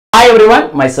Hi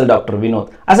everyone, myself Dr.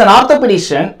 Vinoth. As an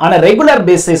orthopedician, on a regular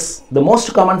basis, the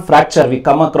most common fracture we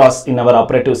come across in our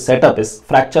operative setup is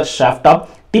fracture shaft of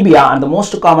tibia, and the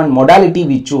most common modality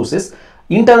we choose is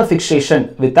internal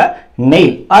fixation with a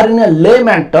nail, or in a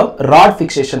layman term, rod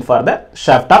fixation for the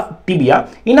shaft of tibia.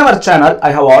 In our channel, I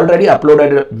have already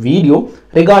uploaded a video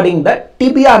regarding the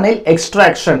tibia nail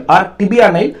extraction or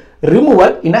tibia nail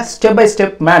removal in a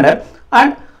step-by-step manner,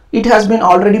 and it has been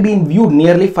already been viewed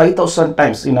nearly 5,000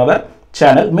 times in our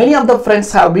channel. Many of the friends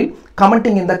have been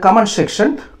commenting in the comment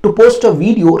section to post a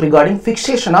video regarding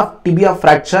fixation of tibia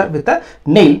fracture with a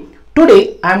nail.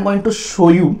 Today I am going to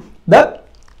show you the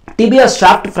tibia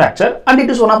shaft fracture, and it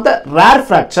is one of the rare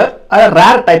fracture, a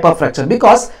rare type of fracture,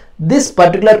 because this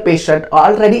particular patient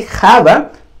already have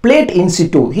a plate in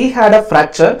situ. He had a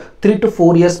fracture 3 to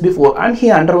 4 years before, and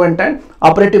he underwent an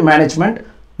operative management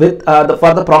with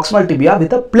for the proximal tibia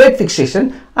with a plate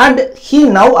fixation, and he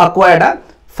now acquired a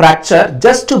fracture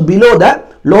just below the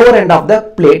lower end of the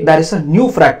plate. There is a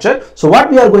new fracture. So what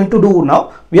we are going to do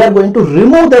now, we are going to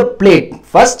remove the plate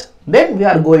first, then we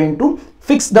are going to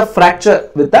fix the fracture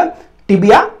with the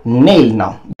tibia nail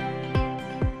now.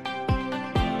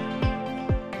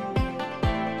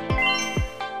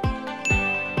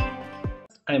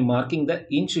 I am marking the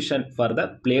incision for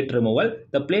the plate removal.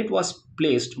 The plate was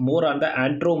placed more on the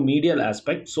anteromedial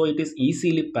aspect, so it is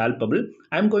easily palpable.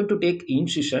 I am going to take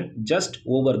incision just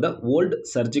over the old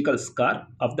surgical scar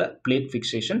of the plate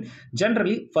fixation.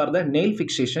 Generally, for the nail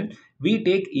fixation, we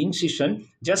take incision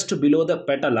just below the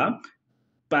patella,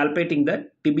 palpating the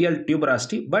tibial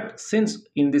tuberosity, but since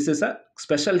in this is a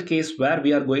special case where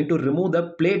we are going to remove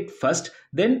the plate first,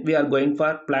 then we are going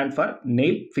for plan for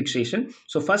nail fixation.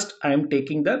 So first I am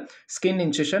taking the skin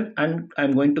incision, and I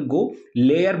am going to go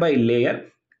layer by layer,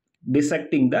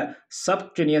 dissecting the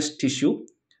subcutaneous tissue.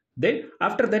 Then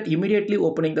after that, immediately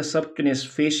opening the subcutaneous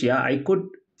fascia, I could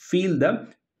feel the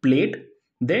plate.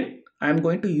 Then I am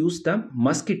going to use the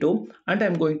mosquito, and I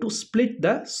am going to split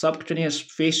the subcutaneous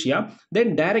fascia.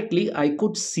 Then directly I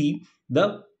could see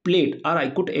the plate, or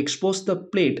I could expose the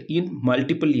plate in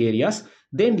multiple areas.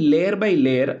 Then layer by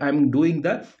layer I am doing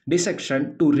the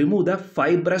dissection to remove the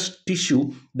fibrous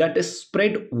tissue that is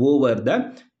spread over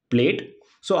the plate.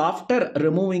 So after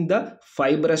removing the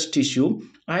fibrous tissue,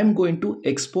 I am going to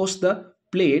expose the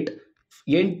plate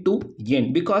end to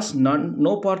end, because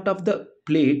no part of the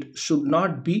plate should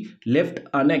not be left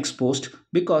unexposed,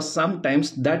 because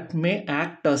sometimes that may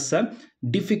act as a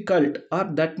difficult, or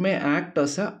that may act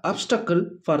as an obstacle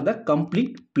for the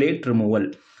complete plate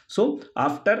removal. So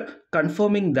after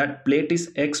confirming that plate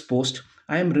is exposed,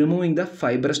 I am removing the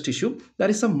fibrous tissue. There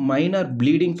is a minor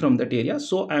bleeding from that area,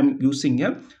 so I am using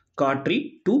a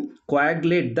cautery to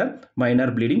coagulate the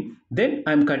minor bleeding. Then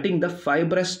I am cutting the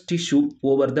fibrous tissue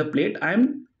over the plate. I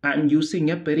am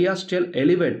using a periosteal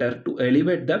elevator to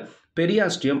elevate the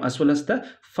periosteum as well as the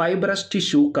fibrous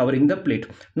tissue covering the plate.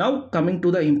 Now coming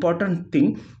to the important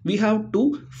thing, we have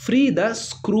to free the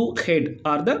screw head,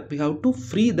 or we have to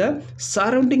free the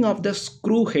surrounding of the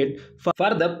screw head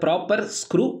for the proper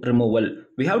screw removal.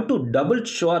 We have to double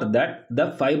sure that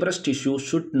the fibrous tissue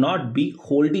should not be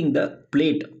holding the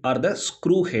plate or the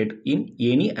screw head in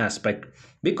any aspect,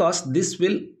 because this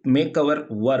will make our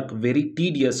work very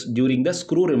tedious during the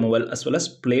screw removal as well as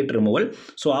plate removal.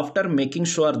 So after making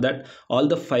sure that all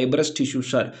the fibrous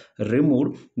tissues are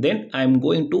removed, then I am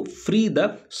going to free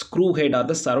the screw head or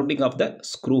the surrounding of the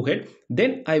screw head.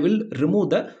 Then I will remove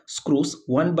the screws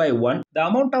one by one. The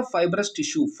amount of fibrous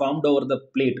tissue formed over the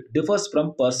plate differs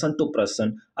from person to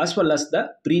person as well as the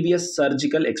previous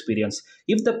surgical experience.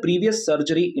 If the previous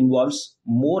surgery involves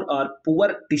more or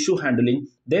poor tissue handling,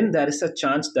 then there is a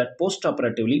chance that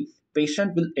post-operatively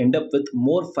patient will end up with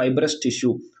more fibrous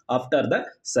tissue after the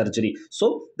surgery.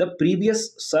 So the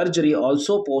previous surgery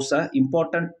also pose a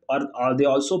important, or they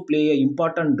also play an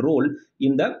important role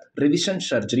in the revision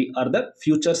surgery or the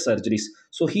future surgeries.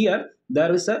 So here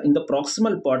there is in the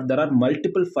proximal part there are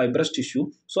multiple fibrous tissue.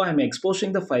 So I am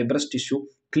exposing the fibrous tissue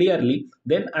clearly.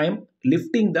 Then I am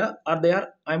lifting the, I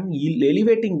am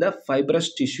elevating the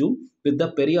fibrous tissue with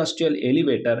the periosteal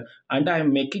elevator, and I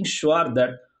am making sure that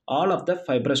all of the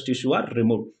fibrous tissue are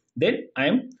removed. Then I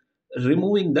am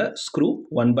removing the screw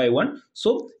one by one.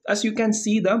 So as you can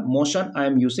see the motion I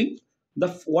am using, the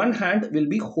one hand will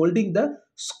be holding the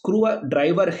screw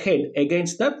driver head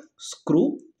against the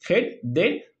screw head.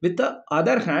 Then with the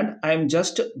other hand I am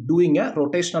just doing a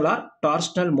rotational or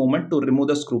torsional movement to remove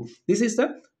the screw. This is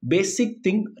the basic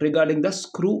thing regarding the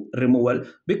screw removal,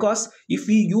 because if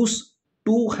we use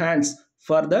two hands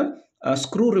for the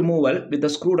screw removal with the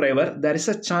screwdriver, there is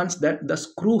a chance that the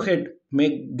screw head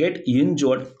may get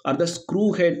injured or the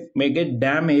screw head may get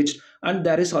damaged, and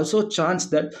there is also a chance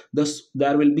that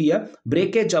there will be a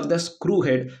breakage of the screw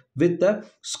head with the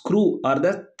screw or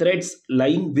the threads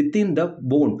lying within the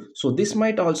bone. So this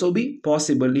might also be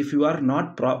possible if you are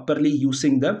not properly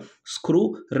using the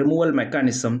screw removal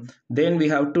mechanism. Then we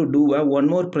have to do one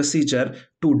more procedure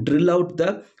to drill out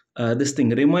the this thing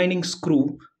remaining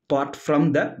screw part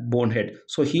from the bone head.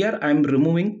 So here I am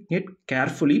removing it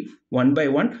carefully one by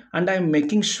one, and I am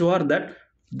making sure that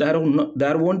there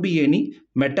won't be any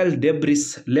metal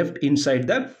debris left inside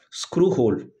the screw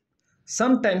hole.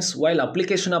 Sometimes while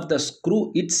application of the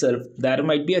screw itself, there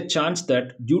might be a chance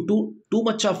that due to too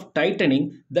much of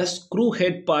tightening, the screw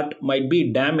head part might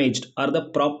be damaged, or the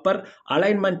proper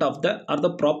alignment of the or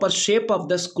the proper shape of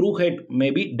the screw head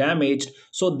may be damaged.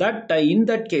 So that in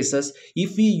that cases,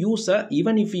 if we use a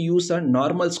even if we use a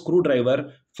normal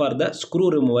screwdriver for the screw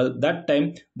removal, that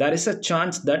time there is a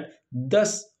chance that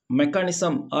this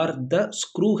mechanism or the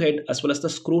screw head as well as the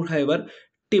screwdriver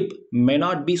tip may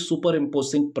not be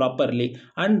superimposing properly,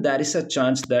 and there is a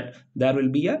chance that there will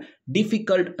be a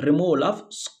difficult removal of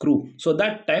screw. So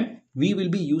that time we will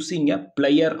be using a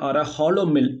plier or a hollow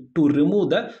mill to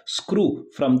remove the screw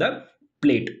from the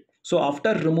plate. So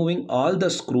after removing all the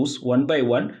screws one by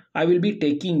one, I will be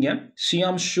taking a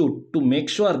Siam shoot to make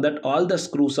sure that all the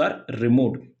screws are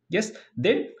removed. Yes,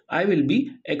 then I will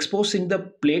be exposing the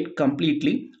plate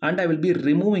completely, and I will be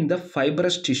removing the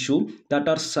fibrous tissue that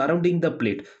are surrounding the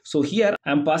plate. So here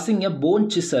I am passing a bone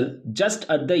chisel just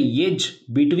at the edge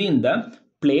between the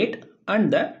plate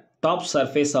and the top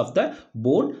surface of the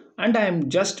bone, and I am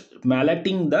just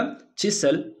malleting the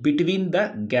chisel between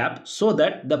the gap so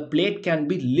that the plate can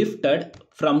be lifted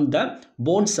from the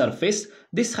bone surface.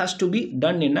 This has to be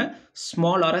done in a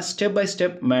small or a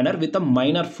step-by-step manner with a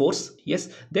minor force. Yes,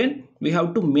 then we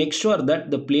have to make sure that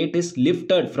the plate is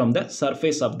lifted from the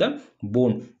surface of the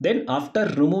bone. Then after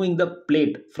removing the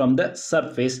plate from the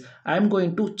surface, I am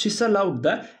going to chisel out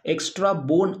the extra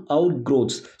bone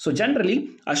outgrowths. So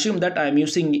generally assume that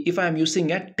if I am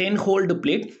using a 10-hole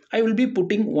plate, I will be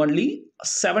putting only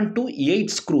 7 to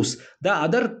 8 screws. The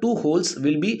other 2 holes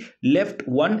will be left,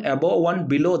 one above, one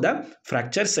below the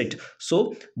fracture site.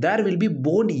 So there will be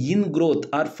bone ingrowth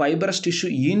or fibrous tissue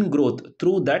ingrowth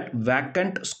through that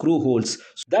vacant screw holes.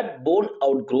 So that bone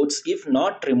outgrowths, if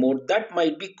not removed, that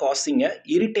might be causing a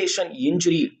irritation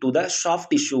injury to the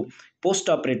soft tissue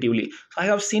post-operatively. I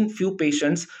have seen few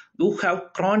patients who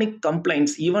have chronic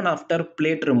complaints even after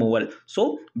plate removal.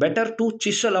 So better to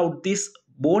chisel out these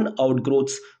bone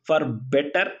outgrowths for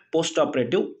better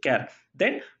post-operative care.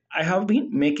 Then I have been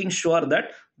making sure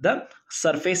that the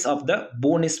surface of the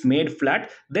bone is made flat.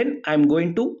 Then I am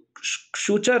going to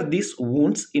suture these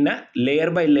wounds in a layer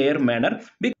by layer manner,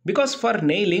 because for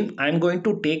nailing I am going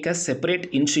to take a separate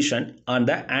incision on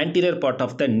the anterior part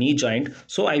of the knee joint.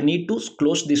 So I need to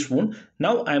close this wound.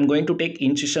 Now I am going to take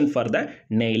incision for the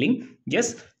nailing.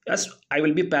 Yes, as I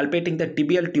will be palpating the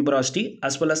tibial tuberosity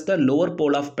as well as the lower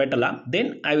pole of patella,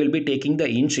 then I will be taking the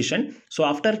incision. So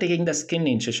after taking the skin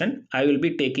incision, I will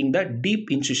be taking the deep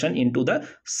incision into the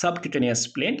subcutaneous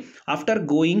plane. After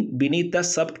going beneath the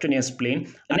subcutaneous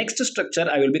plane, the next structure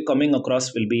I will be coming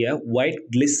across will be a white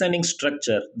glistening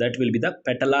structure that will be the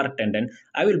patellar tendon.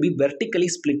 I will be vertically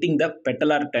splitting the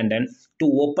patellar tendon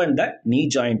to open the knee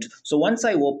joint. So once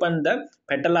I open the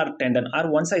patellar tendon,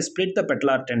 or once I split the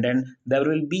patellar tendon, there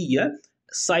will be a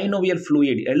synovial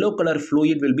fluid, yellow color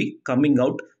fluid will be coming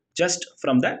out just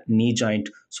from the knee joint.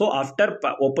 So after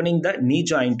opening the knee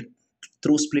joint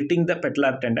through splitting the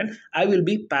patellar tendon, I will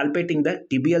be palpating the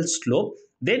tibial slope.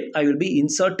 Then I will be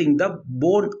inserting the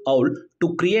bone awl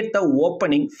to create the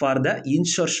opening for the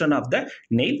insertion of the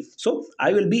nail. So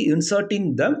I will be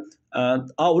inserting the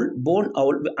bone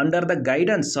awl under the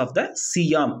guidance of the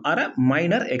C-arm or a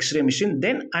minor X-ray machine.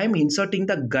 Then I am inserting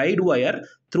the guide wire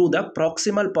through the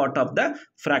proximal part of the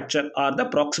fracture or the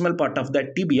proximal part of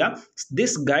the tibia.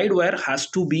 This guide wire has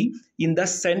to be in the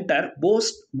center, both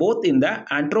in the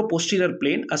anteroposterior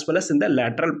plane as well as in the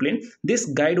lateral plane. This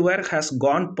guide wire has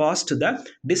gone past the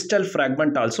distal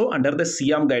fragment also under the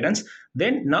C-arm guidance.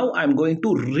 Then now I am going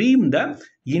to ream the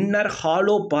inner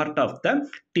hollow part of the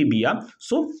tibia.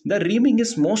 So the reaming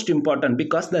is most important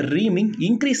because the reaming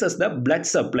increases the blood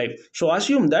supply. So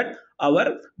assume that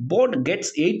our bone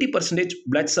gets 80%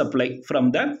 blood supply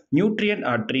from the nutrient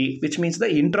artery, which means the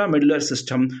intramedullary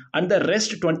system, and the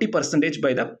rest 20%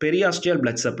 by the periosteal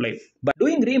blood supply. But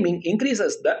doing reaming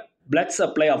increases the blood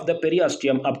supply of the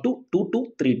periosteum up to 2 to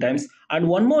 3 times. And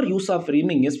one more use of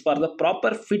reaming is for the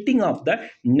proper fitting of the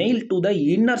nail to the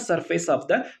inner surface of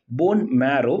the bone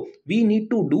marrow. We need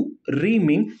to do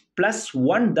reaming plus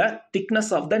 1 the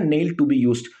thickness of the nail to be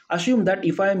used. Assume that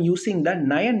if I am using the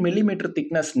 9 millimeter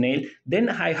thickness nail, then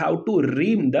I have to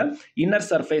ream the inner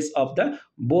surface of the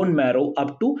bone marrow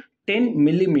up to 10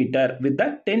 millimeter with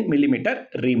the 10 millimeter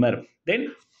reamer.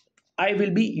 Then I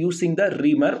will be using the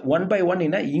reamer one by one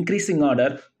in an increasing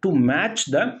order to match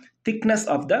the thickness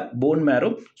of the bone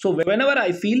marrow. So whenever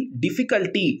I feel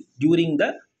difficulty during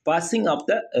the passing of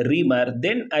the reamer,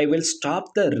 then I will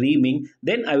stop the reaming.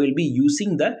 Then I will be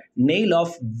using the nail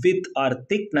of width or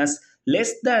thickness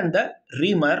less than the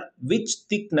reamer which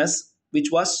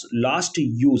was last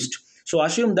used. So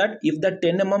assume that if the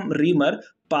 10 mm reamer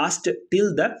passed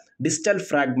till the distal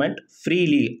fragment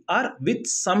freely or with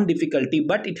some difficulty,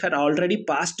 but it had already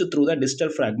passed through the distal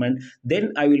fragment,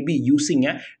 then I will be using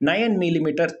a 9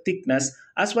 millimeter thickness,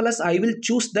 as well as I will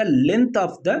choose the length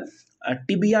of the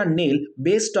tibia nail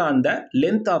based on the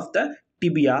length of the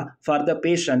tibia for the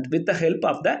patient with the help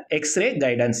of the X-ray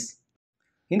guidance.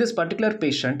 In this particular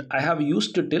patient, I have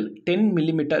used till 10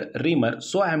 millimeter reamer,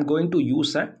 so I am going to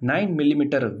use a 9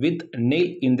 millimeter width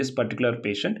nail in this particular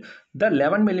patient. The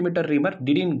 11 millimeter reamer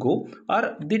didn't go,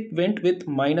 or it went with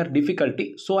minor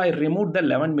difficulty, so I removed the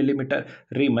 11 millimeter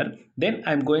reamer. Then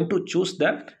I am going to choose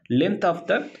the length of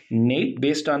the nail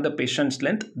based on the patient's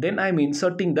length. Then I am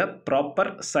inserting the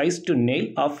proper sized nail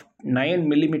of 9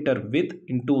 millimeter width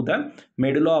into the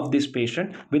medulla of this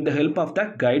patient with the help of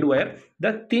the guide wire.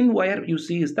 The thin wire you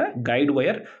see is the guide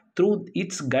wire. Through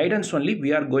its guidance only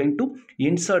we are going to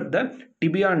insert the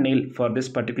tibia nail for this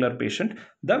particular patient.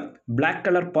 The black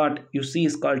color part you see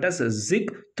is called as a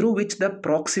zig, through which the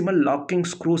proximal locking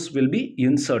screws will be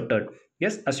inserted.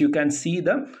 Yes, as you can see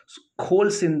the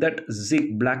holes in that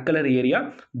zig black color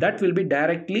area, that will be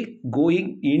directly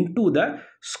going into the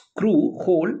screw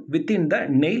hole within the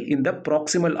nail in the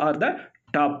proximal or the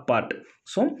top part.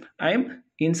 So I am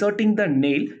inserting the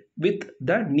nail with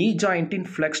the knee joint in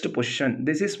flexed position.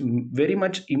 This is very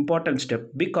much important step,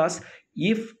 because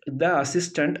if the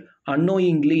assistant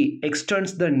unknowingly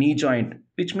extends the knee joint,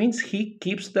 which means if he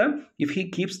keeps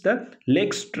the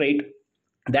leg straight,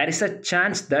 there is a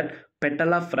chance that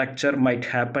patella fracture might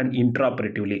happen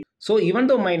intraoperatively. So even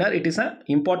though minor, it is an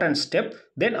important step.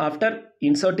 Then after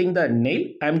inserting the nail,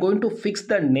 I am going to fix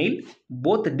the nail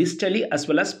both distally as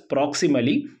well as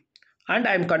proximally, and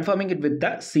I am confirming it with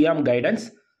the CM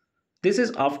guidance. This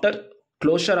is after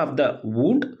closure of the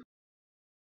wound.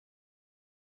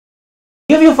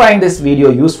 If you find this video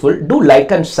useful, do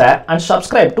like and share and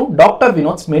subscribe to Dr.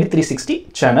 Vinoth's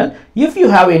Med360 channel. If you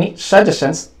have any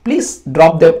suggestions, please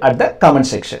drop them at the comment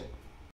section.